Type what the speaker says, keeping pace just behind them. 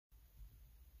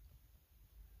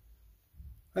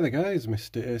Hi there guys,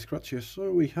 Mr. A Scratch here. So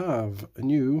we have a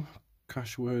new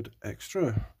cashword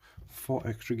extra, 4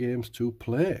 extra games to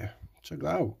play. Check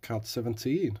that out, card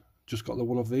 17. Just got the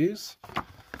one of these.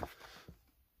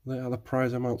 There are the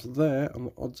prize amounts there, and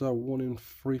the odds are 1 in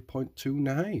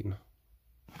 3.29.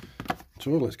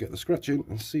 So let's get the scratching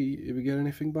and see if we get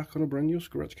anything back on a brand new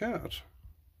scratch card.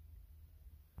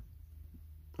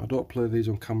 I don't play these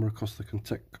on camera because they can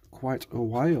take quite a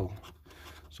while.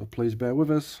 So please bear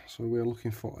with us. So we're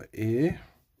looking for A.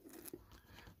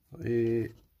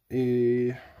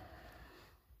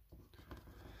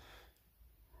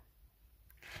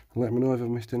 Let me know if I've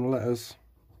missed any letters.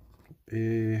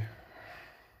 A.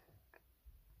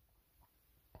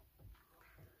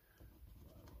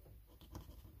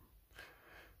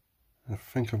 I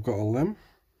think I've got all them.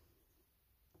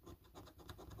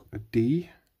 A D.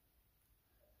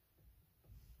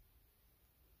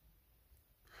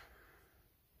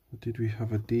 Did we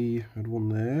have a D? Had one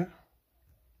there.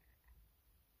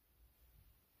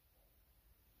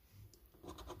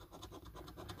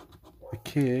 A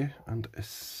K and a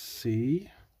C.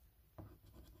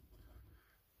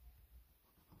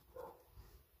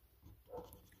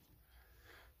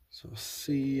 So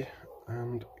C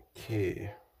and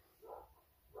K.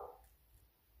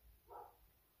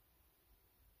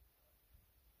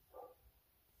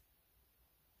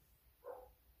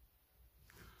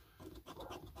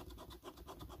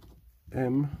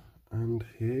 M and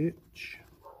H.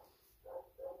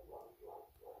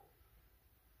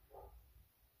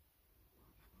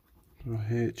 So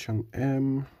H and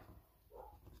M.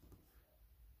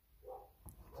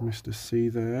 Mr. C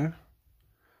there.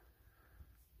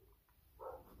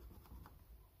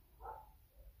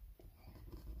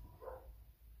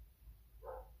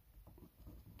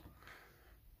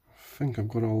 I think I've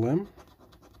got all them.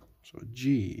 So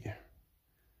G.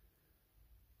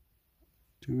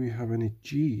 Do we have any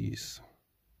G's?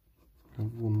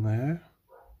 Have one there.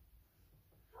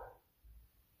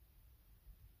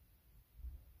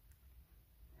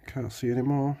 Can't see any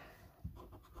more.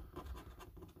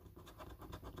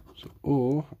 So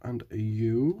O and a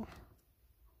U.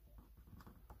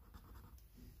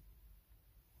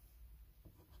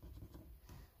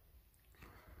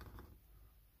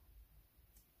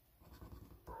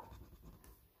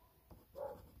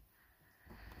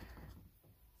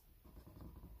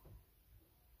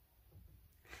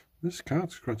 This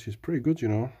card scratch is pretty good, you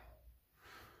know.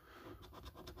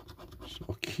 So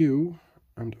a Q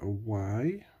and a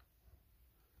Y.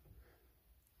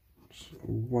 So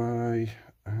a Y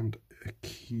and a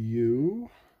Q.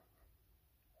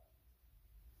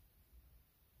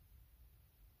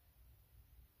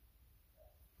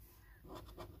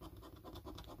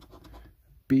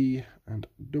 B and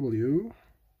W.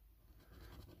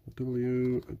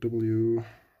 W, a W.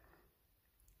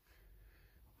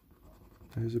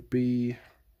 There's a B.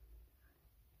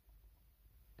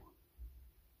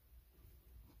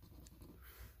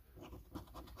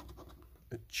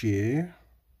 A J.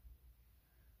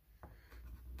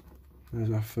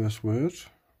 There's our first word. So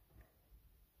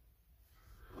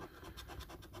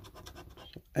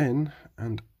N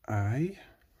and I.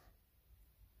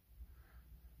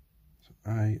 So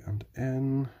I and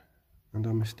N. And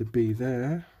I missed a B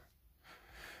there.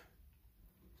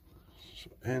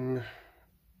 So N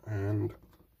and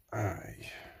I.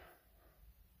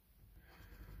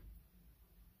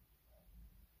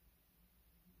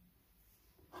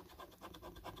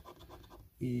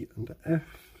 E and F.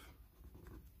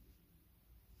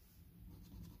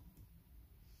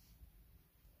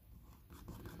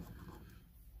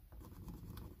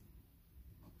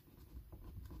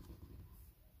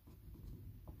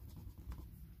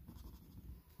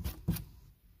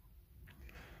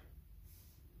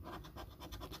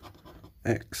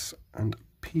 X and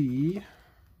P.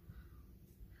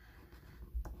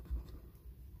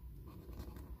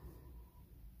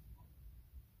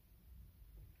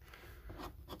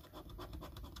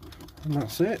 And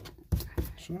that's it.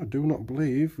 So I do not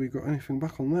believe we got anything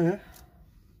back on there.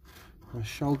 I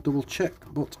shall double check,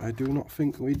 but I do not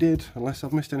think we did. Unless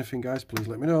I've missed anything, guys, please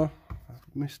let me know.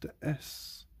 I've missed an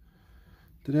S.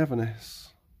 Did I have an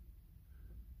S?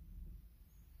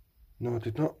 No, I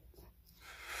did not.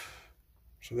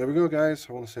 So there we go, guys.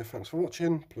 I want to say thanks for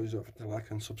watching. Please don't forget to like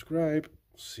and subscribe.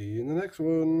 See you in the next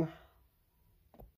one.